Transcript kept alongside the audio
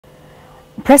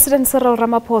President Cyril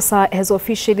Ramaphosa has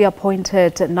officially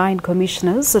appointed 9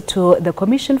 commissioners to the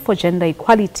Commission for Gender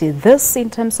Equality. This in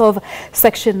terms of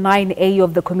Section 9A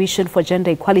of the Commission for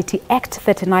Gender Equality Act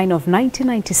 39 of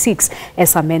 1996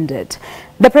 as amended.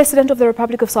 The President of the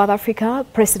Republic of South Africa,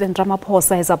 President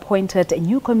Ramaphosa, has appointed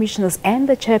new commissioners and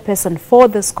the chairperson for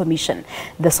this commission.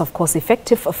 This, of course,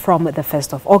 effective from the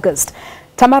 1st of August.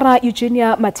 Tamara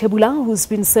Eugenia Mathebula, who's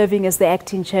been serving as the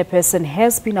acting chairperson,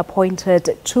 has been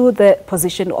appointed to the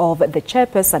position of the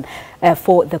chairperson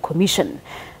for the commission.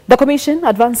 The commission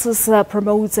advances,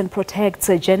 promotes and protects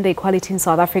gender equality in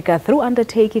South Africa through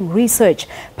undertaking research,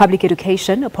 public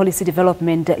education, policy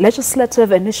development,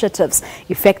 legislative initiatives,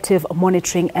 effective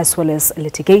monitoring as well as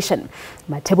litigation.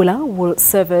 Mathebula will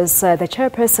serve as the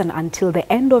chairperson until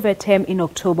the end of her term in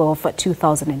October of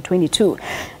 2022.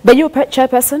 The new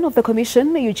chairperson of the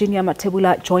commission, Eugenia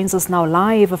Mathebula, joins us now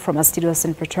live from our studios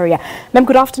in Pretoria. Ma'am,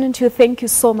 good afternoon to you. Thank you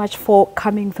so much for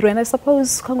coming through, and I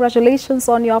suppose congratulations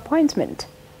on your appointment.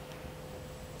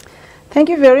 Thank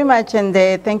you very much, and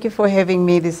thank you for having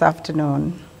me this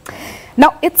afternoon.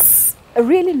 Now, it's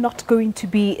really not going to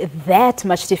be that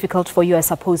much difficult for you, I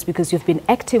suppose, because you've been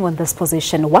acting on this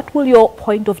position. What will your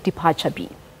point of departure be?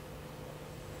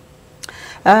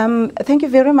 Thank you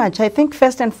very much. I think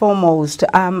first and foremost,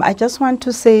 I just want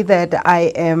to say that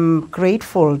I am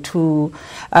grateful to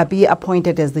be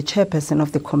appointed as the chairperson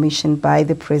of the commission by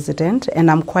the president, and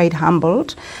I'm quite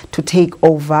humbled to take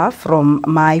over from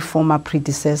my former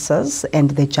predecessors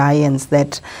and the giants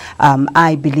that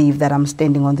I believe that I'm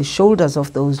standing on the shoulders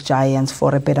of those giants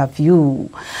for a better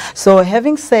view. So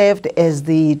having served as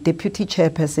the deputy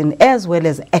chairperson as well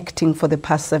as acting for the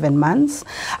past 7 months,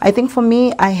 I think for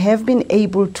me, I have been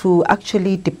able to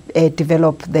actually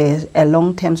develop the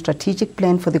long-term strategic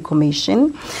plan for the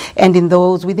commission, and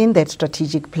within that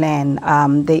strategic plan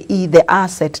there are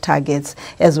set targets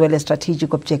as well as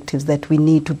strategic objectives that we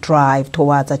need to drive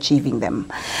towards achieving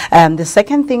them. The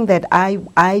second thing that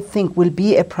I think will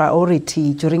be a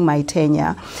priority during my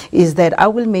tenure is that I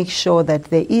will make sure that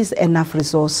there is enough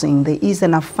resourcing, there is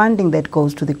enough funding that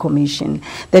goes to the commission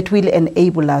that will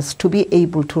enable us to be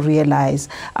able to realize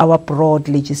our broad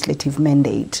legislative mandate.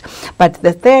 But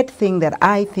the third thing that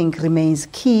I think remains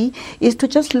key is to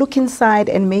just look inside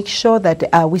and make sure that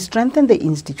we strengthen the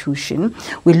institution,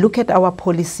 we look at our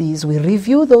policies, we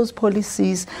review those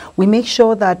policies, we make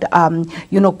sure that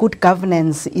good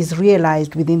governance is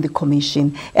realized within the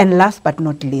commission, and last but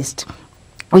not least,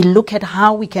 we look at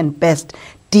how we can best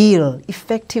deal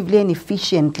effectively and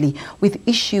efficiently with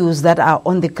issues that are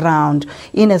on the ground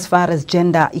in as far as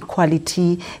gender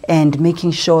equality and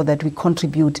making sure that we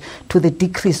contribute to the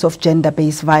decrease of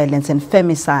gender-based violence and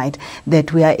femicide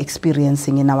that we are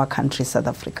experiencing in our country, South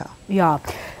Africa. Yeah.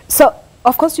 So,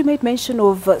 of course, you made mention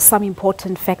of some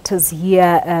important factors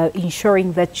here,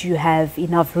 ensuring that you have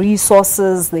enough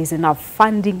resources, there's enough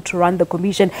funding to run the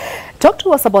commission. Talk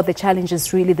to us about the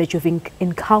challenges really that you've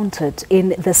encountered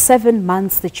in the 7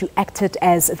 months that you acted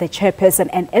as the chairperson.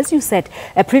 And as you said,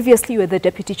 previously you were the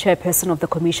deputy chairperson of the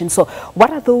commission. So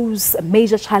what are those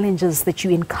major challenges that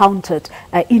you encountered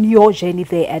in your journey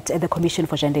there at the Commission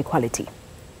for Gender Equality?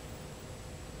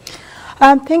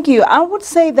 Thank you. I would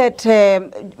say that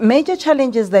major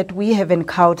challenges that we have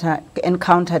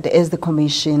encountered as the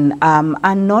Commission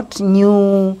are not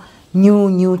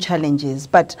new challenges.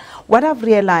 But what I've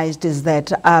realized is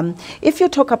that if you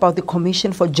talk about the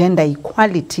Commission for Gender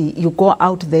Equality, you go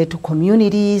out there to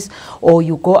communities or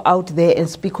you go out there and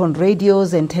speak on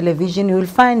radios and television, you will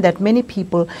find that many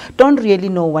people don't really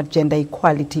know what gender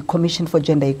equality, Commission for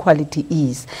Gender Equality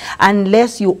is,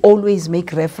 unless you always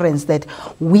make reference that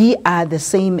we are the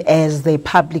same as the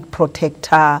Public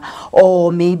Protector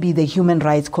or maybe the Human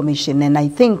Rights Commission. And I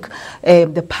think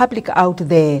the public out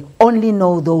there only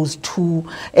know those two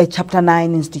Chapter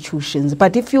 9 institutions.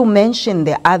 But if you mention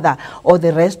the other or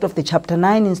the rest of the Chapter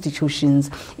 9 institutions,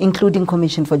 including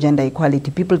Commission for Gender Equality,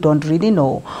 people don't really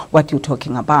know what you're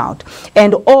talking about.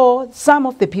 And or some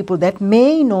of the people that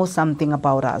may know something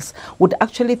about us would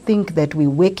actually think that we're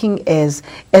working as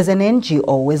an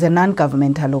NGO, as a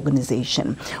non-governmental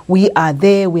organization. We are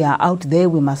there, we are out there,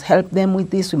 we must help them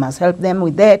with this, we must help them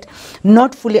with that,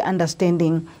 not fully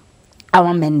understanding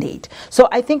our mandate. So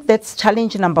I think that's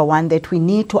challenge number one, that we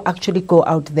need to actually go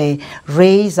out there,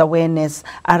 raise awareness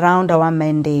around our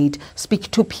mandate, speak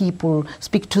to people,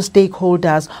 speak to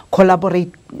stakeholders,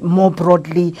 collaborate more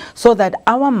broadly, so that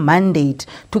our mandate,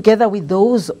 together with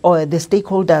those or the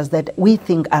stakeholders that we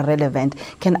think are relevant,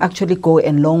 can actually go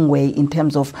a long way in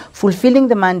terms of fulfilling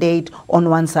the mandate on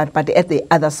one side, but at the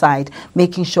other side,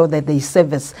 making sure that the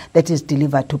service that is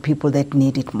delivered to people that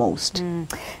need it most.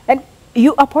 And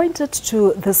You appointed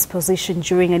to this position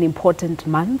during an important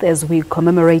month as we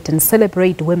commemorate and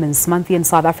celebrate Women's Month here in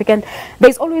South Africa. And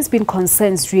there's always been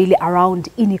concerns really around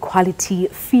inequality,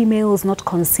 females not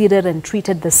considered and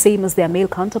treated the same as their male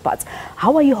counterparts.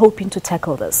 How are you hoping to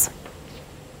tackle this?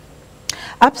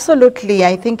 Absolutely.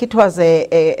 I think it was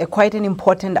quite an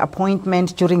important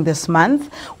appointment during this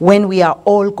month when we are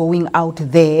all going out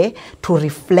there to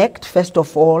reflect. First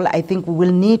of all, I think we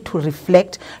will need to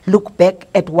reflect, look back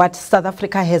at what South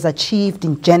Africa has achieved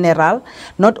in general,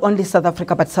 not only South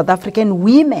Africa, but South African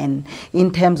women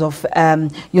in terms of,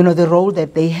 the role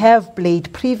that they have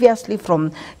played previously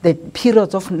from the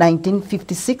periods of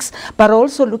 1956, but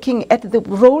also looking at the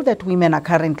role that women are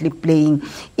currently playing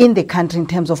in the country in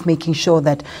terms of making sure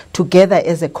that together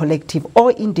as a collective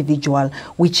or individual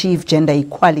we achieve gender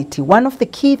equality. One of the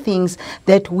key things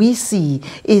that we see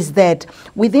is that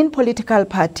within political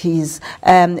parties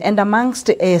and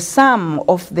amongst some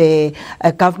of the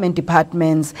government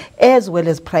departments as well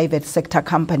as private sector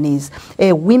companies,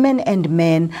 women and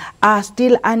men are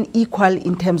still unequal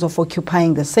in terms of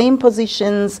occupying the same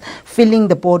positions, filling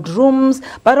the boardrooms,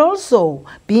 but also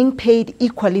being paid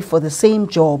equally for the same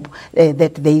job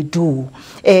that they do.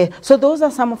 So those are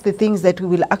some of the things that we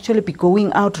will actually be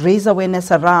going out, raise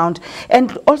awareness around,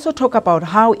 and also talk about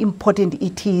how important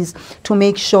it is to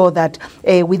make sure that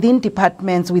within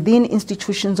departments, within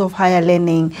institutions of higher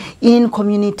learning, in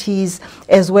communities,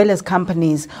 as well as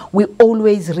companies, we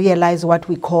always realize what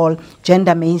we call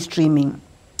gender mainstreaming.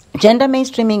 Gender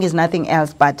mainstreaming is nothing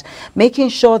else but making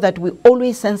sure that we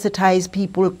always sensitize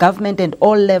people, government and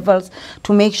all levels,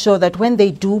 to make sure that when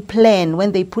they do plan,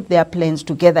 when they put their plans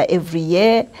together every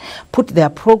year, put their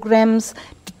programs,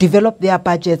 develop their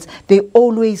budgets, they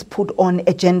always put on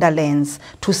a gender lens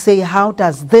to say, how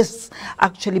does this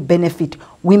actually benefit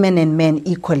women and men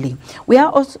equally? We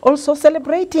are also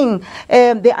celebrating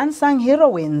the unsung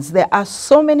heroines. There are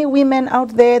so many women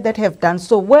out there that have done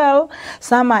so well.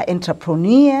 Some are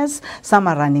entrepreneurs, some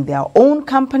are running their own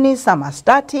companies, some are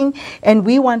starting, and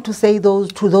we want to say to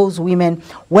those women,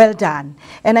 well done.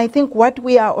 And I think what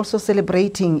we are also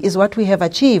celebrating is what we have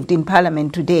achieved in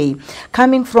Parliament today,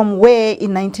 coming from where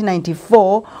in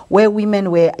 1994, where women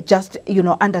were just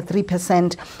under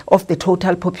 3% of the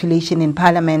total population in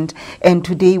Parliament, and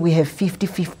today we have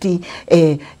 50-50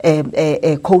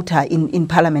 quota in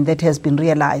Parliament that has been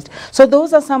realized. So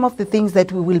those are some of the things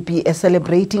that we will be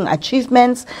celebrating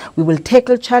achievements. We will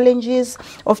tackle challenges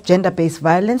of gender-based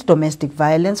violence, domestic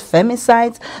violence,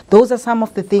 femicides. Those are some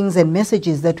of the things and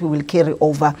messages that we will carry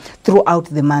over throughout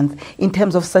the month in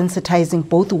terms of sensitizing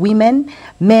both women,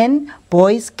 men,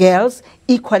 boys, girls,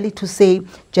 equally to say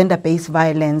gender-based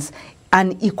violence,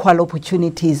 unequal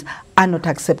opportunities are not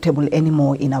acceptable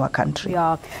anymore in our country.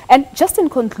 Yeah, and just in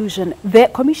conclusion, the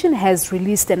Commission has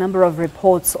released a number of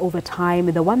reports over time.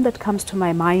 The one that comes to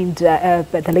my mind,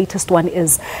 the latest one,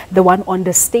 is the one on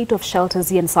the state of shelters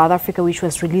here in South Africa, which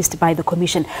was released by the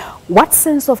Commission. What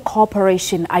sense of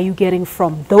cooperation are you getting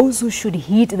from those who should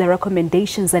heed the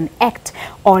recommendations and act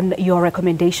on your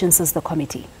recommendations as the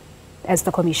committee, as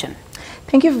the Commission?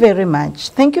 Thank you very much.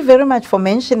 Thank you very much for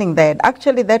mentioning that.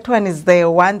 Actually, that one is the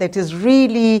one that is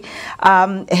really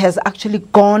has actually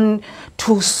gone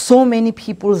to so many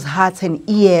people's hearts and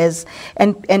ears,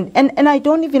 and I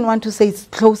don't even want to say it's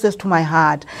closest to my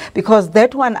heart, because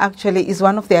that one actually is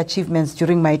one of the achievements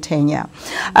during my tenure.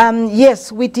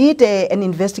 Yes, we did an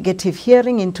investigative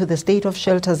hearing into the state of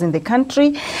shelters in the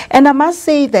country, and I must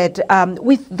say that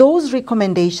with those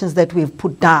recommendations that we've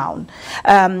put down,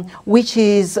 which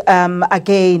is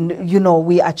again,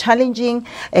 we are challenging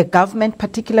a government,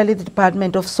 particularly the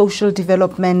Department of Social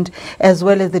Development, as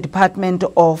well as the Department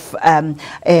of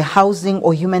Housing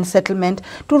or Human Settlement,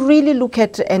 to really look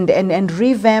at and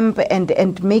revamp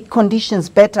and make conditions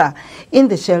better in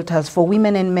the shelters for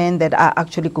women and men that are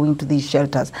actually going to these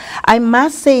shelters. I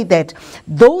must say that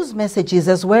those messages,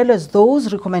 as well as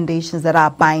those recommendations that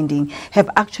are binding, have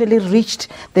actually reached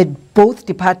both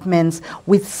departments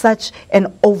with such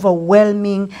an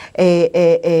overwhelming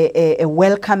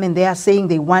welcome, and they are saying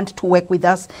they want to work with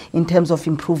us in terms of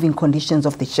improving conditions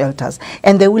of the shelters,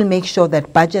 and they will make sure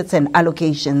that budgets and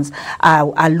allocations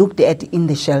are looked at in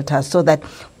the shelters so that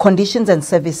conditions and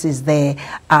services there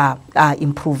are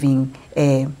improving.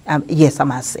 Yes, I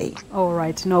must say. All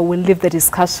right. No, we'll leave the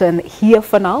discussion here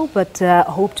for now, but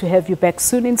hope to have you back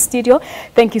soon in studio.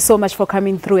 Thank you so much for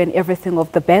coming through, and everything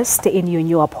of the best in your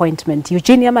new appointment.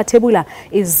 Eugenia Mathebula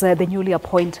is the newly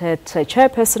appointed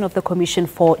chairperson of the Commission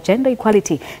for Gender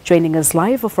Equality, joining us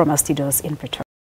live from our studios in Pretoria.